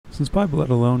Since Buy Blood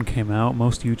alone came out,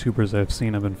 most YouTubers I've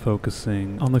seen have been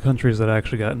focusing on the countries that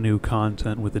actually got new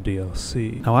content with the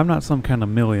DLC. Now, I'm not some kind of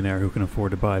millionaire who can afford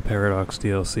to buy Paradox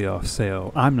DLC off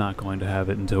sale. I'm not going to have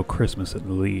it until Christmas at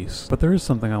least. But there is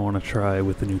something I want to try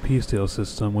with the new peace deal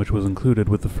system, which was included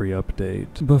with the free update.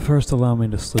 But first, allow me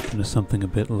to slip into something a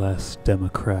bit less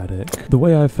democratic. The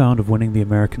way I've found of winning the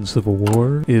American Civil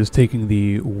War is taking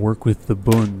the work with the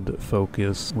Bund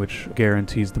focus, which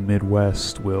guarantees the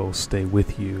Midwest will stay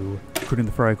with you. Recruiting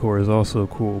the Freikorps is also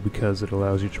cool because it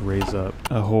allows you to raise up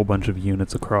a whole bunch of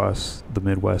units across the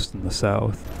Midwest and the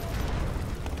South.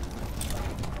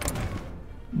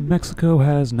 Mexico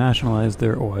has nationalized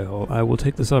their oil. I will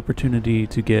take this opportunity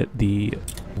to get the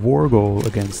war goal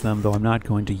against them, though I'm not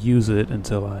going to use it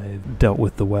until I've dealt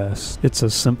with the West. It's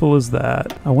as simple as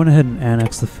that. I went ahead and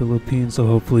annexed the Philippines, so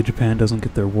hopefully Japan doesn't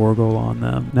get their war goal on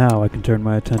them. Now I can turn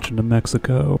my attention to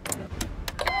Mexico.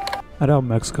 I doubt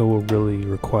Mexico will really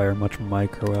require much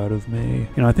micro out of me.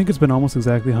 You know, I think it's been almost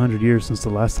exactly 100 years since the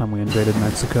last time we invaded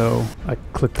Mexico. I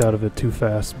clicked out of it too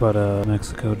fast, but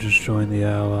Mexico just joined the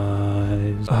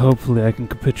Allies. Hopefully I can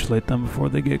capitulate them before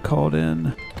they get called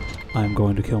in. I'm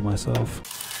going to kill myself.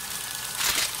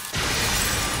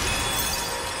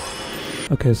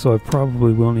 Okay, so I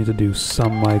probably will need to do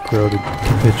some micro to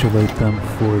capitulate them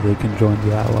before they can join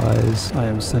the Allies. I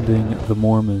am sending the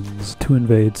Mormons to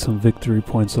invade some victory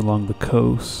points along the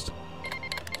coast.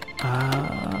 If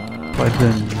I'd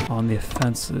been on the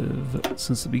offensive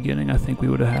since the beginning, I think we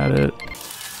would have had it.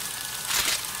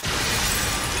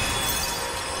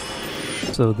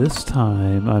 So this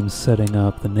time I'm setting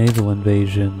up the naval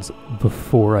invasions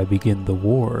before I begin the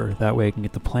war. That way I can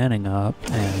get the planning up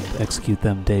and execute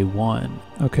them day one.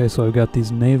 Okay, so I've got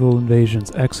these naval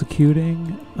invasions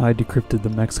executing. I decrypted the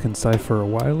Mexican cipher a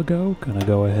while ago. Gonna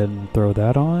go ahead and throw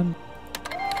that on.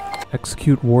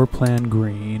 Execute war plan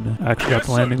green. I actually got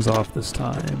the landings off this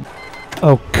time.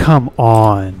 Oh, come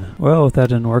on! Well, if that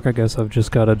didn't work, I guess I've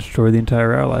just gotta destroy the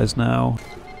entire Allies now.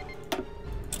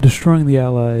 Destroying the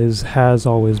Allies has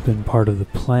always been part of the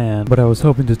plan, but I was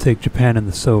hoping to take Japan and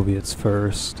the Soviets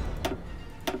first.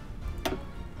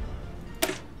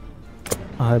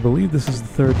 I believe this is the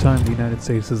third time the United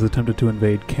States has attempted to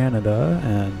invade Canada,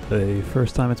 and the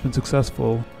first time it's been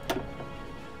successful.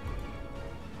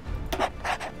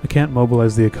 I can't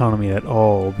mobilize the economy at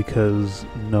all because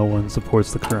no one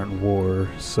supports the current war,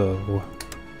 so...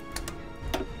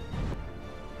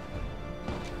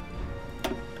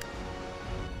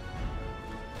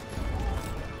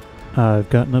 I've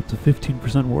gotten up to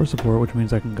 15% war support, which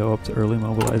means I can go up to early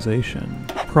mobilization.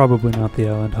 Probably not the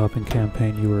island hopping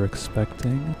campaign you were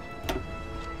expecting.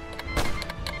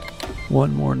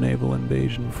 One more naval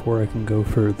invasion before I can go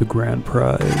for the grand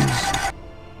prize.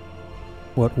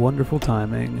 What wonderful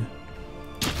timing.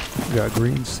 Got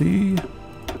Green Sea.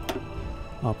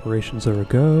 Operations are a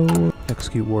go.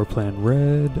 Execute war plan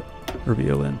red.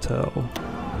 Reveal intel.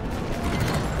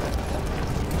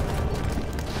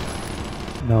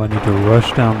 Now I need to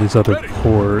rush down these other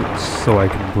ports so I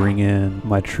can bring in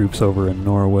my troops over in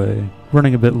Norway.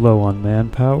 Running a bit low on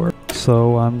manpower,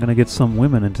 so I'm gonna get some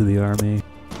women into the army.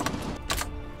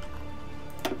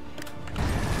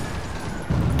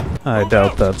 I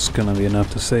doubt that's gonna be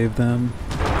enough to save them.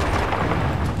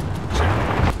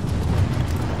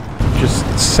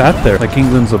 Just sat there like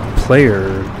England's a player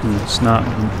who's not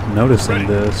noticing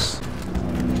this.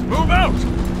 Move out!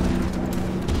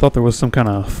 Thought there was some kind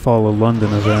of Fall of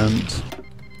London event.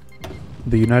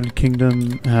 The United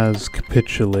Kingdom has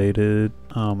capitulated.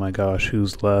 Oh my gosh,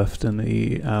 who's left in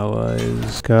the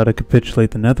Allies? Gotta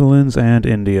capitulate the Netherlands and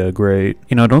India, great.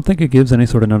 You know, I don't think it gives any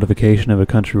sort of notification if a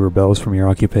country rebels from your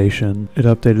occupation. It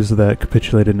updated so that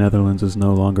capitulated Netherlands is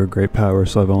no longer a great power,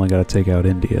 so I've only got to take out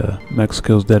India.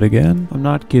 Mexico's dead again. I'm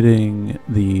not getting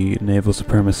the naval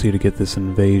supremacy to get this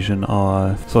invasion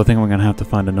off, so I think I'm gonna have to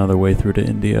find another way through to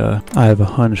India. I have a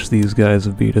hunch these guys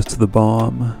have beat us to the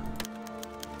bomb.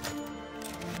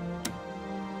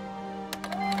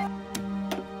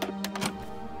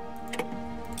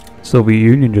 Soviet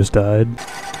Union just died.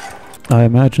 I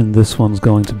imagine this one's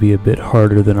going to be a bit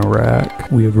harder than Iraq.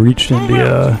 We have reached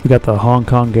India. We got the Hong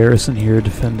Kong garrison here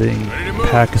defending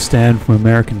Pakistan from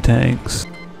American tanks.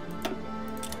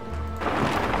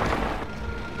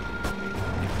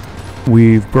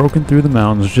 We've broken through the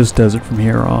mountains, just desert from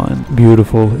here on.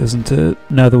 Beautiful, isn't it?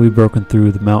 Now that we've broken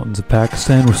through the mountains of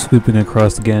Pakistan, we're sweeping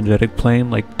across the Gangetic Plain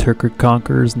like Turkic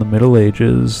conquerors in the Middle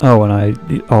Ages. Oh, and I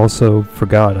also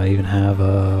forgot I even have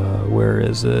where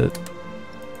is it?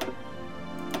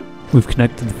 We've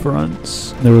connected the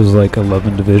fronts. There was like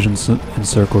 11 divisions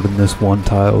encircled in this one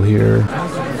tile here.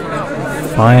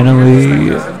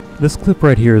 Finally, This clip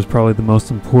right here is probably the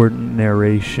most important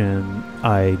narration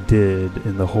I did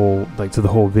in the whole, to the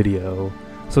whole video.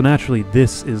 So naturally,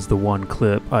 this is the one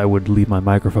clip I would leave my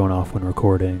microphone off when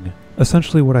recording.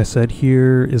 Essentially what I said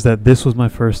here is that this was my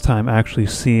first time actually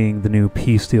seeing the new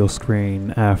Peace Deal screen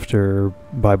after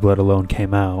By Blood Alone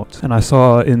came out. And I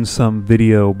saw in some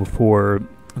video before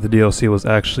the DLC was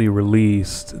actually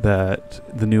released that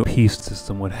the new peace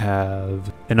system would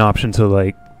have an option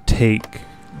to take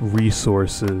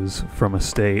resources from a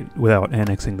state without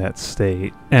annexing that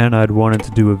state. And I'd wanted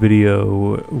to do a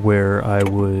video where I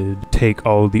would take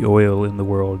all the oil in the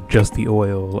world, just the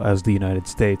oil, as the United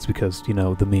States, because, you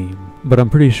know, the meme. But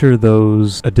I'm pretty sure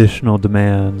those additional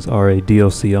demands are a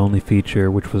DLC only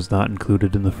feature which was not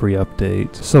included in the free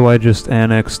update. So I just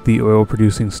annexed the oil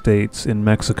producing states in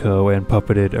Mexico and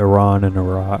puppeted Iran and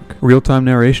Iraq. Real-time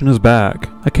narration is back.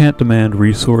 I can't demand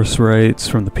resource rights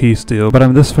from the peace deal, but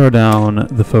I'm this far down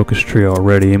the focus tree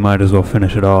already, might as well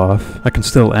finish it off. I can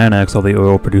still annex all the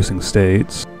oil producing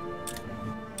states.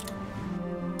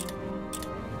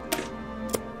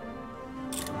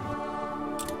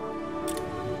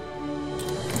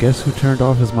 Guess who turned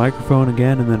off his microphone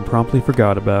again and then promptly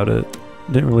forgot about it?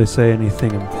 Didn't really say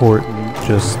anything important,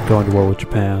 just going to war with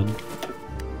Japan.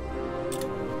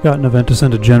 Got an event to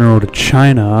send a general to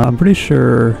China. I'm pretty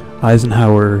sure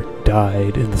Eisenhower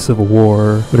died in the Civil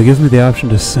War, but it gives me the option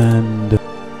to send...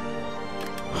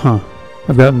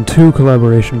 I've gotten 2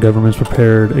 collaboration governments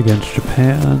prepared against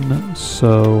Japan,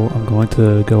 so I'm going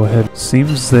to go ahead.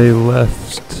 Seems they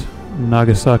left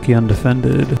Nagasaki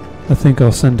undefended. I think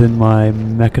I'll send in my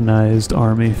mechanized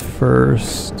army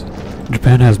first.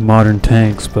 Japan has modern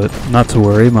tanks, but not to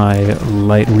worry, my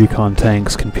light recon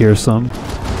tanks can pierce them.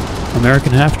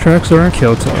 American half-tracks are in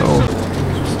Kyoto.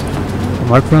 The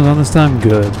microphone's on this time,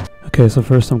 good. Okay, so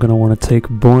first I'm going to want to take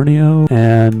Borneo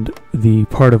and the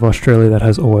part of Australia that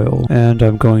has oil, and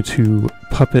I'm going to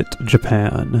puppet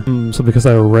Japan. So because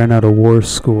I ran out of war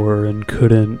score and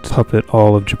couldn't puppet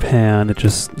all of Japan, it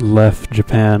just left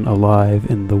Japan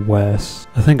alive in the west.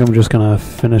 I think I'm just going to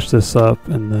finish this up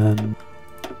and then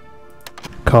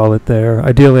call it there.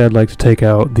 Ideally I'd like to take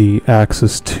out the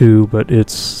Axis too, but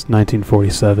it's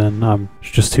 1947.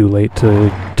 It's just too late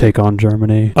to take on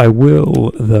Germany. I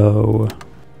will, though...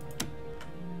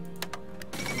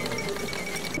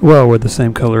 Well, we're the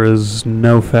same color as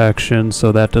no faction,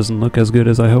 so that doesn't look as good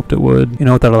as I hoped it would. You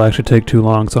know what, that'll actually take too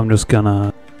long, so I'm just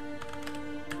gonna...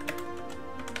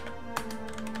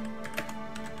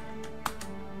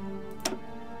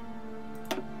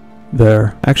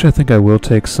 There. Actually, I think I will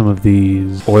take some of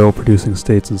these oil-producing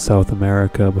states in South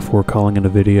America before calling it a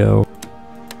video.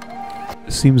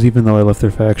 It seems even though I left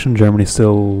their faction, Germany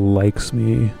still likes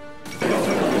me.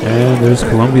 And there's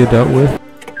Colombia dealt with.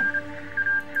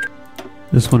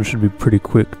 This one should be pretty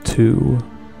quick too.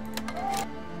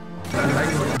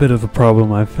 Bit of a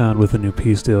problem I've found with the new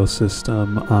peace deal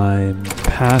system. I'm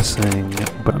passing,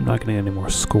 but I'm not getting any more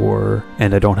score,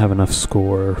 and I don't have enough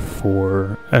score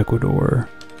for Ecuador.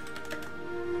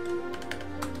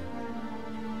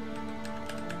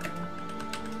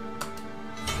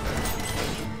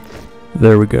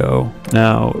 There we go.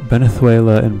 Now,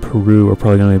 Venezuela and Peru are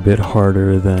probably going to be a bit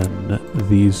harder than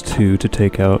these two to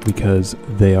take out because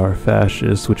they are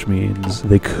fascists, which means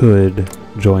they could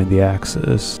join the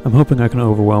Axis. I'm hoping I can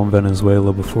overwhelm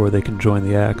Venezuela before they can join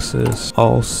the Axis.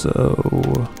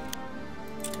 Also...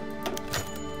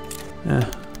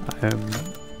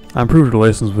 I improved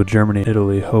relations with Germany and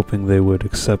Italy, hoping they would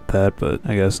accept that, but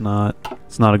I guess not.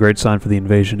 It's not a great sign for the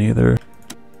invasion either.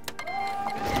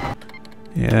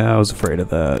 Yeah, I was afraid of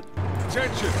that.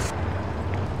 Attention.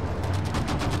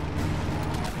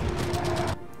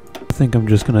 I think I'm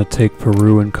just gonna take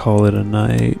Peru and call it a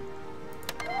night.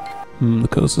 The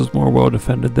coast is more well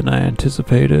defended than I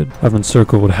anticipated. I've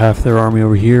encircled half their army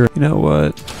over here. You know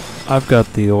what? I've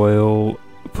got the oil.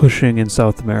 Pushing in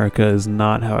South America is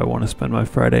not how I want to spend my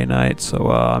Friday night,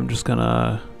 so I'm just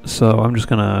gonna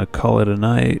call it a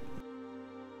night.